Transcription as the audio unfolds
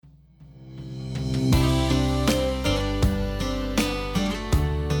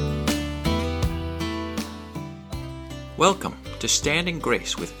Welcome to Stand in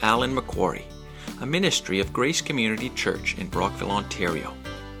Grace with Alan McQuarrie, a ministry of Grace Community Church in Brockville, Ontario.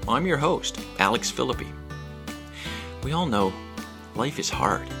 I'm your host, Alex Philippi. We all know life is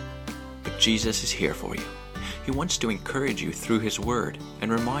hard, but Jesus is here for you. He wants to encourage you through His Word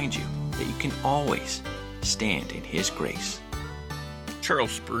and remind you that you can always stand in His grace.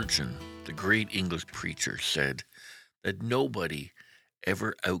 Charles Spurgeon, the great English preacher, said that nobody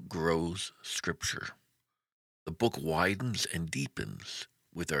ever outgrows Scripture. The book widens and deepens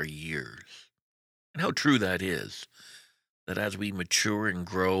with our years. And how true that is, that as we mature and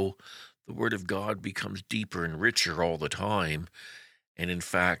grow, the Word of God becomes deeper and richer all the time. And in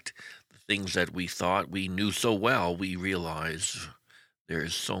fact, the things that we thought we knew so well, we realize there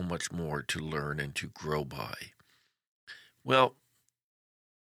is so much more to learn and to grow by. Well,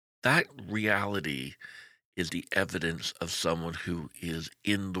 that reality is the evidence of someone who is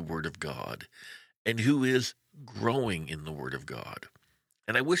in the Word of God and who is growing in the Word of God.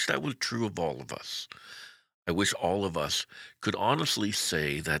 And I wish that was true of all of us. I wish all of us could honestly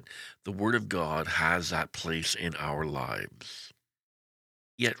say that the Word of God has that place in our lives.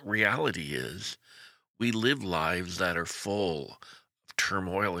 Yet reality is, we live lives that are full of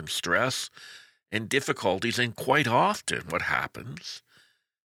turmoil and stress and difficulties, and quite often what happens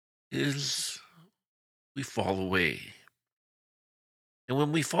is we fall away. And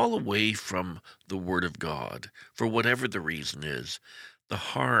when we fall away from the Word of God, for whatever the reason is, the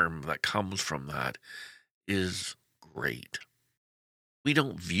harm that comes from that is great. We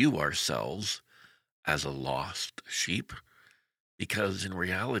don't view ourselves as a lost sheep, because in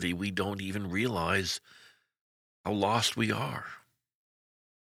reality, we don't even realize how lost we are.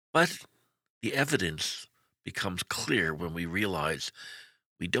 But the evidence becomes clear when we realize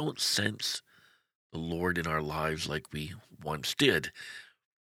we don't sense the Lord in our lives like we once did.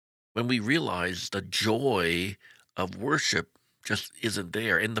 When we realize the joy of worship just isn't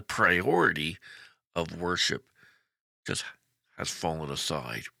there, and the priority of worship just has fallen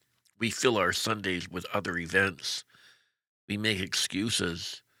aside. We fill our Sundays with other events. We make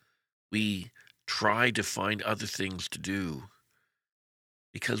excuses. We try to find other things to do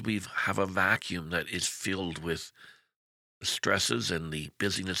because we have a vacuum that is filled with the stresses and the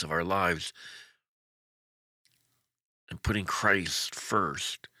busyness of our lives. And putting Christ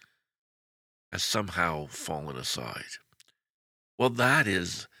first has somehow fallen aside. Well, that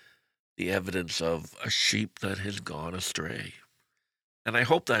is the evidence of a sheep that has gone astray. And I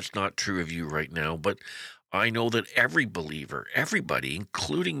hope that's not true of you right now, but I know that every believer, everybody,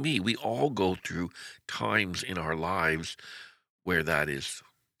 including me, we all go through times in our lives where that is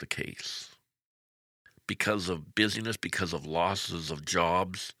the case. Because of busyness, because of losses of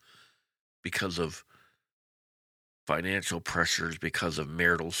jobs, because of financial pressures, because of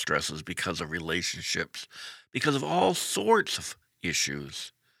marital stresses, because of relationships, because of all sorts of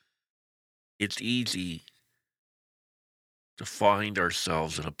issues, it's easy to find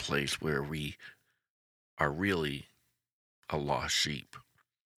ourselves in a place where we are really a lost sheep.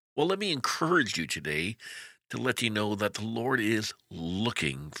 Well, let me encourage you today to let you know that the Lord is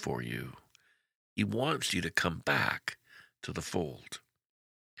looking for you. He wants you to come back to the fold.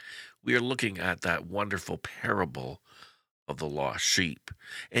 We are looking at that wonderful parable of the lost sheep.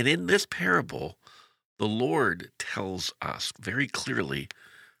 And in this parable, the Lord tells us very clearly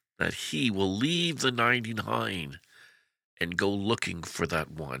that He will leave the 99 and go looking for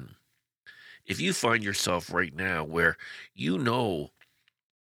that one. If you find yourself right now where you know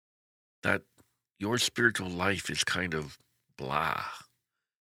that your spiritual life is kind of blah,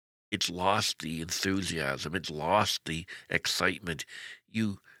 it's lost the enthusiasm, it's lost the excitement,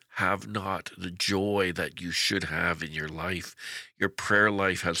 you have not the joy that you should have in your life, your prayer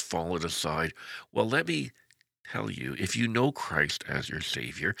life has fallen aside. Well, let me tell you, if you know Christ as your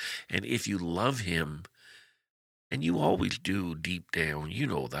Savior, and if you love Him, and you always do deep down, you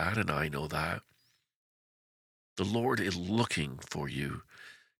know that, and I know that, the Lord is looking for you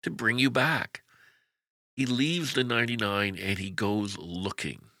to bring you back. He leaves the 99 and He goes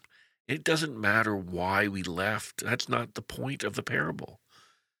looking. It doesn't matter why we left. That's not the point of the parable.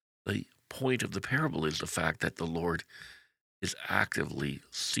 The point of the parable is the fact that the Lord is actively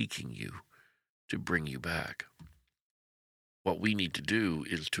seeking you to bring you back. What we need to do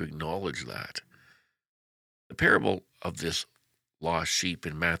is to acknowledge that. The parable of this lost sheep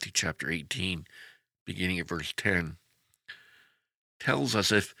in Matthew chapter 18, beginning at verse 10, tells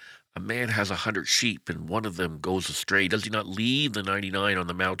us if a man has 100 sheep and one of them goes astray, does he not leave the 99 on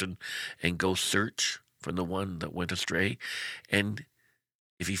the mountain and go search for the one that went astray? And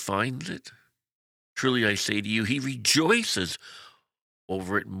if he finds it, truly I say to you, he rejoices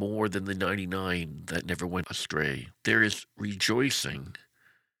over it more than the 99 that never went astray. There is rejoicing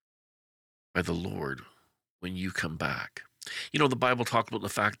by the Lord when you come back. You know, the Bible talks about the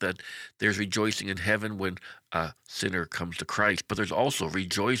fact that there's rejoicing in heaven when a sinner comes to Christ, but there's also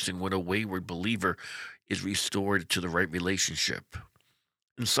rejoicing when a wayward believer is restored to the right relationship.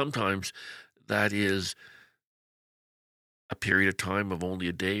 And sometimes that is a period of time of only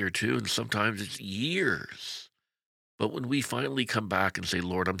a day or two, and sometimes it's years. But when we finally come back and say,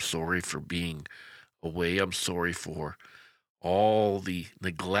 Lord, I'm sorry for being away, I'm sorry for all the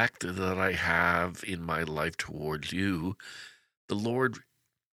neglect that I have in my life towards you, the Lord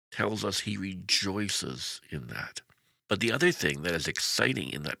tells us he rejoices in that. But the other thing that is exciting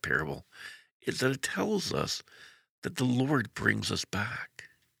in that parable is that it tells us that the Lord brings us back.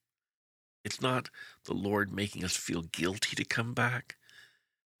 It's not the Lord making us feel guilty to come back,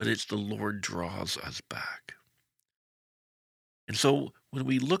 but it's the Lord draws us back. And so when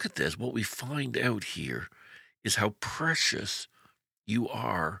we look at this, what we find out here is how precious you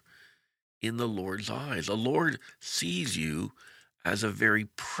are in the Lord's eyes. The Lord sees you as a very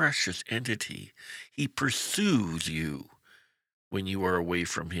precious entity. He pursues you when you are away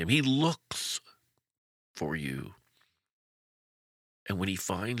from him. He looks for you. And when he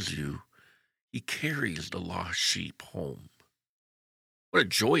finds you, he carries the lost sheep home. What a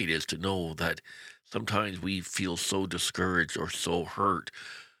joy it is to know that sometimes we feel so discouraged or so hurt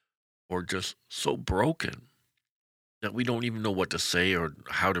or just so broken that we don't even know what to say or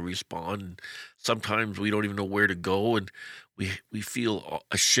how to respond. Sometimes we don't even know where to go, and we feel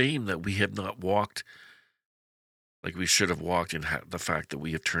ashamed that we have not walked like we should have walked in the fact that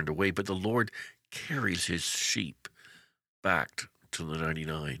we have turned away. But the Lord carries his sheep back to the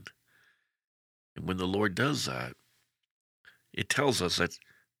 99. And when the Lord does that, it tells us that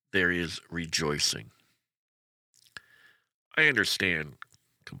there is rejoicing. I understand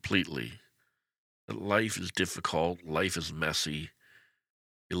completely that life is difficult, life is messy,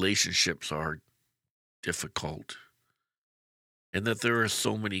 relationships are difficult, and that there are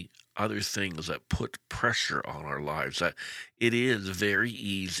so many other things that put pressure on our lives, that it is very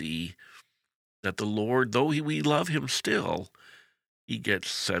easy that the Lord, though we love him still, he gets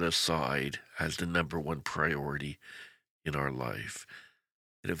set aside as the number one priority in our life.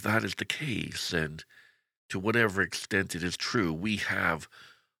 And if that is the case, then to whatever extent it is true, we have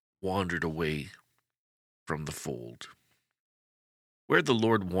wandered away from the fold. Where the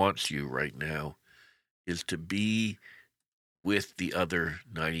Lord wants you right now is to be with the other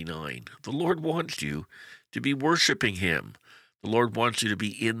 99. The Lord wants you to be worshiping him. The Lord wants you to be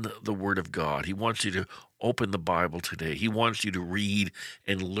in the Word of God. He wants you to open the Bible today. He wants you to read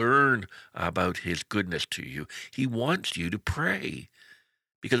and learn about his goodness to you. He wants you to pray,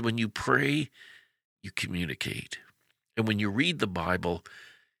 because when you pray, you communicate. And when you read the Bible,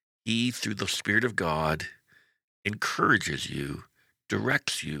 he, through the Spirit of God, encourages you,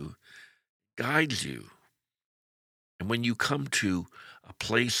 directs you, guides you. And when you come to a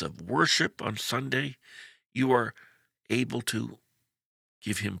place of worship on Sunday, you are able to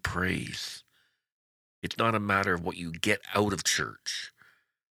give him praise. It's not a matter of what you get out of church.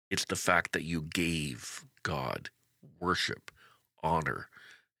 It's the fact that you gave God worship, honor,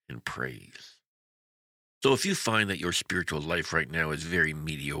 and praise. So if you find that your spiritual life right now is very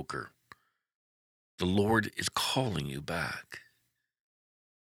mediocre, the Lord is calling you back.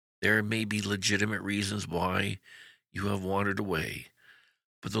 There may be legitimate reasons why you have wandered away,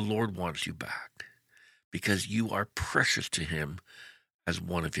 but the Lord wants you back because you are precious to him as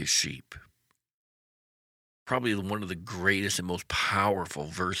one of his sheep. Probably one of the greatest and most powerful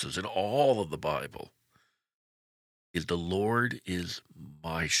verses in all of the Bible is, the Lord is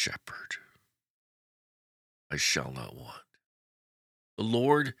my shepherd. I shall not want. The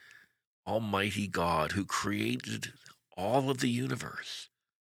Lord Almighty God, who created all of the universe,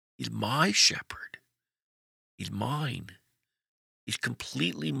 he's my shepherd. He's mine. He's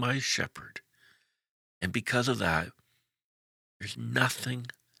completely my shepherd. And because of that, there's nothing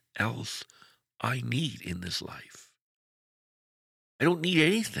else I need in this life. I don't need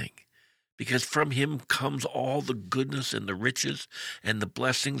anything, because from him comes all the goodness and the riches and the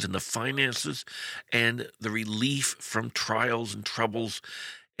blessings and the finances and the relief from trials and troubles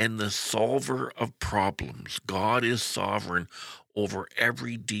and the solver of problems. God is sovereign over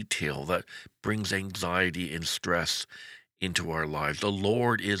every detail that brings anxiety and stress into our lives. The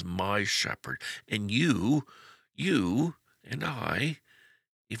Lord is my shepherd. And you and I,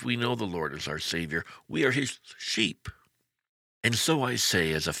 if we know the Lord as our Savior, we are his sheep. And so I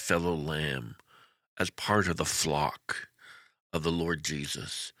say, as a fellow lamb, as part of the flock of the Lord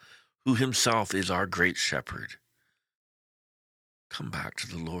Jesus, who himself is our great shepherd, come back to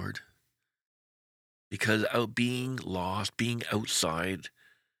the Lord. Because being lost, being outside,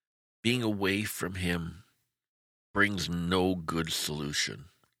 being away from Him brings no good solution.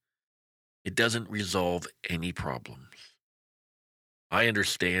 It doesn't resolve any problems. I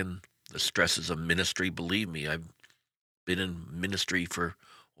understand the stresses of ministry. Believe me, I've been in ministry for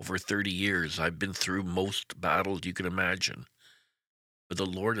over 30 years. I've been through most battles you can imagine. But the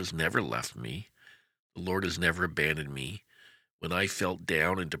Lord has never left me. The Lord has never abandoned me. When I felt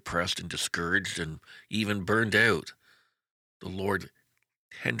down and depressed and discouraged and even burned out, the Lord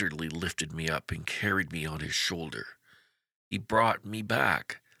tenderly lifted me up and carried me on His shoulder. He brought me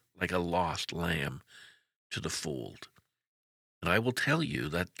back like a lost lamb to the fold. And I will tell you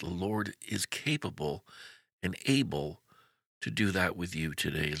that the Lord is capable and able to do that with you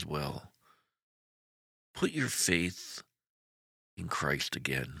today as well. Put your faith in Christ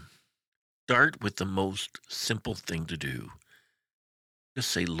again. Start with the most simple thing to do.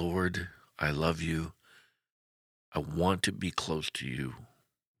 Just say, Lord, I love you. I want to be close to you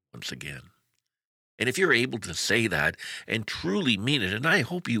once again. And if you're able to say that and truly mean it, and I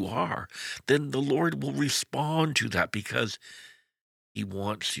hope you are, then the Lord will respond to that because He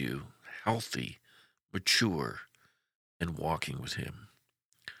wants you healthy, mature, and walking with Him.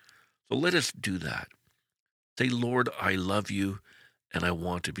 So let us do that. Say, Lord, I love you, and I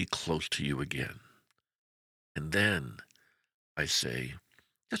want to be close to you again. And then I say,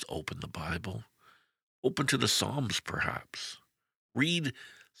 just open the Bible. Open to the Psalms, perhaps. Read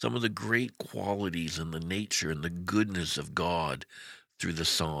some of the great qualities and the nature and the goodness of God through the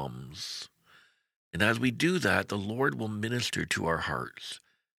Psalms. And as we do that, the Lord will minister to our hearts.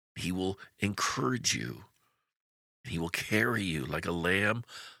 He will encourage you. He will carry you like a lamb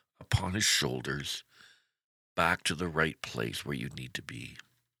upon His shoulders back to the right place where you need to be.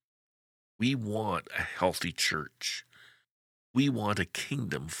 We want a healthy church. We want a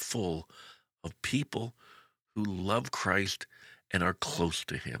kingdom full of people who love Christ and are close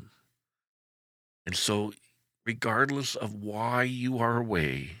to Him. And so, regardless of why you are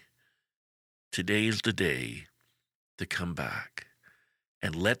away, today is the day to come back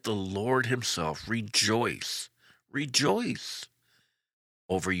and let the Lord Himself rejoice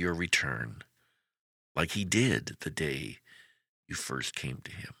over your return, like He did the day you first came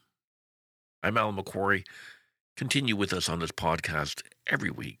to Him. I'm Alan McQuarrie. Continue with us on this podcast every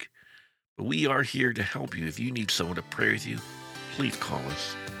week. But we are here to help you. If you need someone to pray with you, please call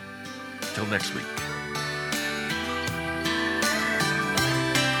us. Till next week.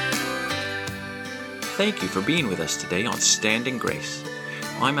 Thank you for being with us today on Standing Grace.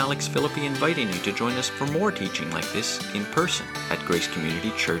 I'm Alex Philippi, inviting you to join us for more teaching like this in person at Grace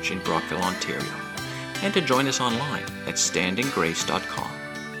Community Church in Brockville, Ontario, and to join us online at standinggrace.com.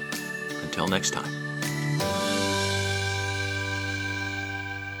 Until next time.